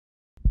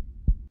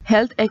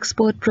Health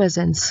Expert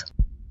presents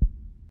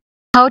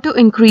how to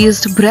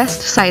increase breast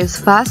size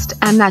fast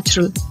and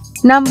natural.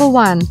 Number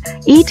 1.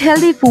 Eat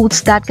healthy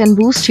foods that can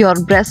boost your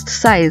breast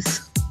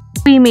size.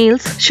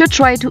 Females should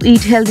try to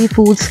eat healthy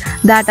foods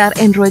that are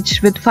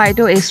enriched with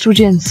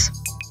phytoestrogens.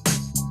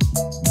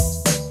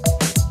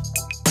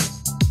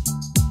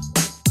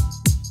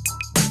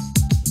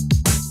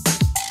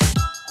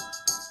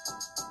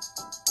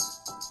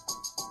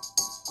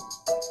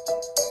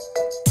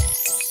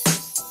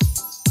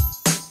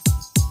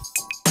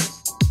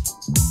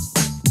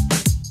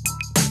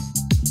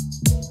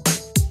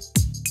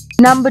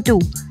 Number 2.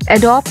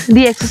 Adopt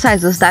the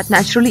exercises that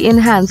naturally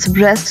enhance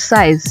breast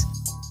size.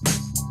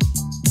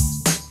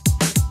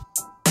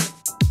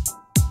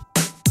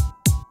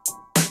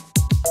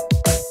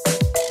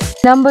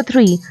 Number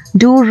 3.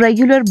 Do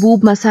regular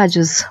boob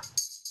massages.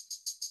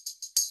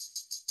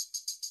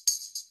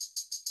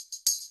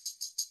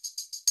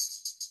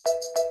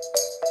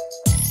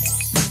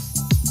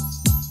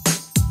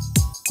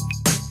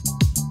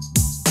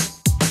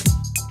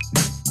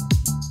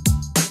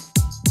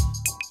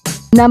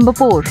 Number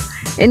 4.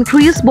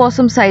 Increase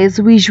bosom size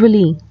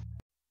visually.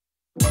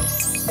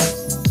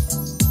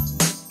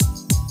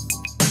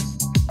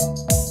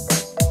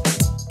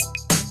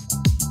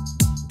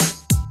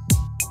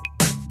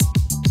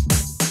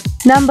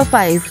 Number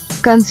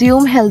 5.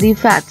 Consume healthy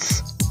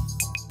fats.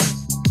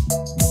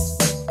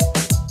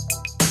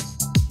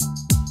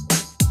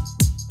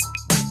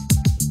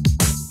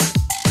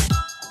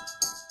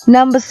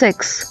 Number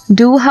 6.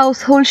 Do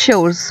household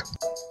chores.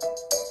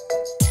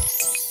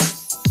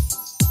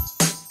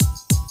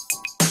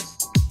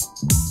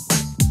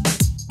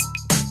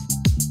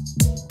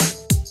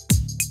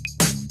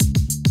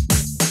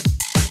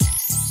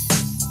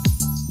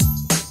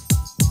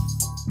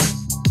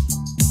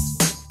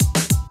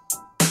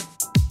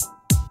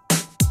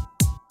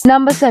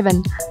 Number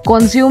 7.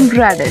 Consume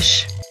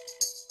radish.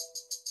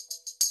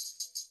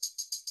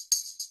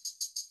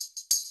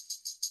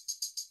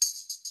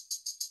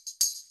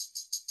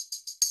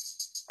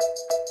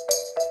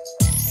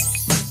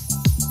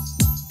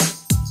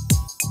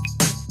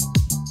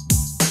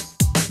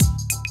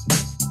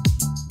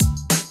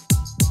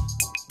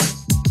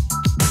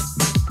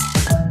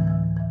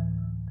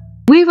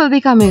 We will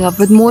be coming up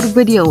with more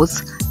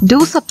videos.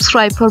 Do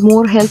subscribe for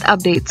more health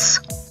updates.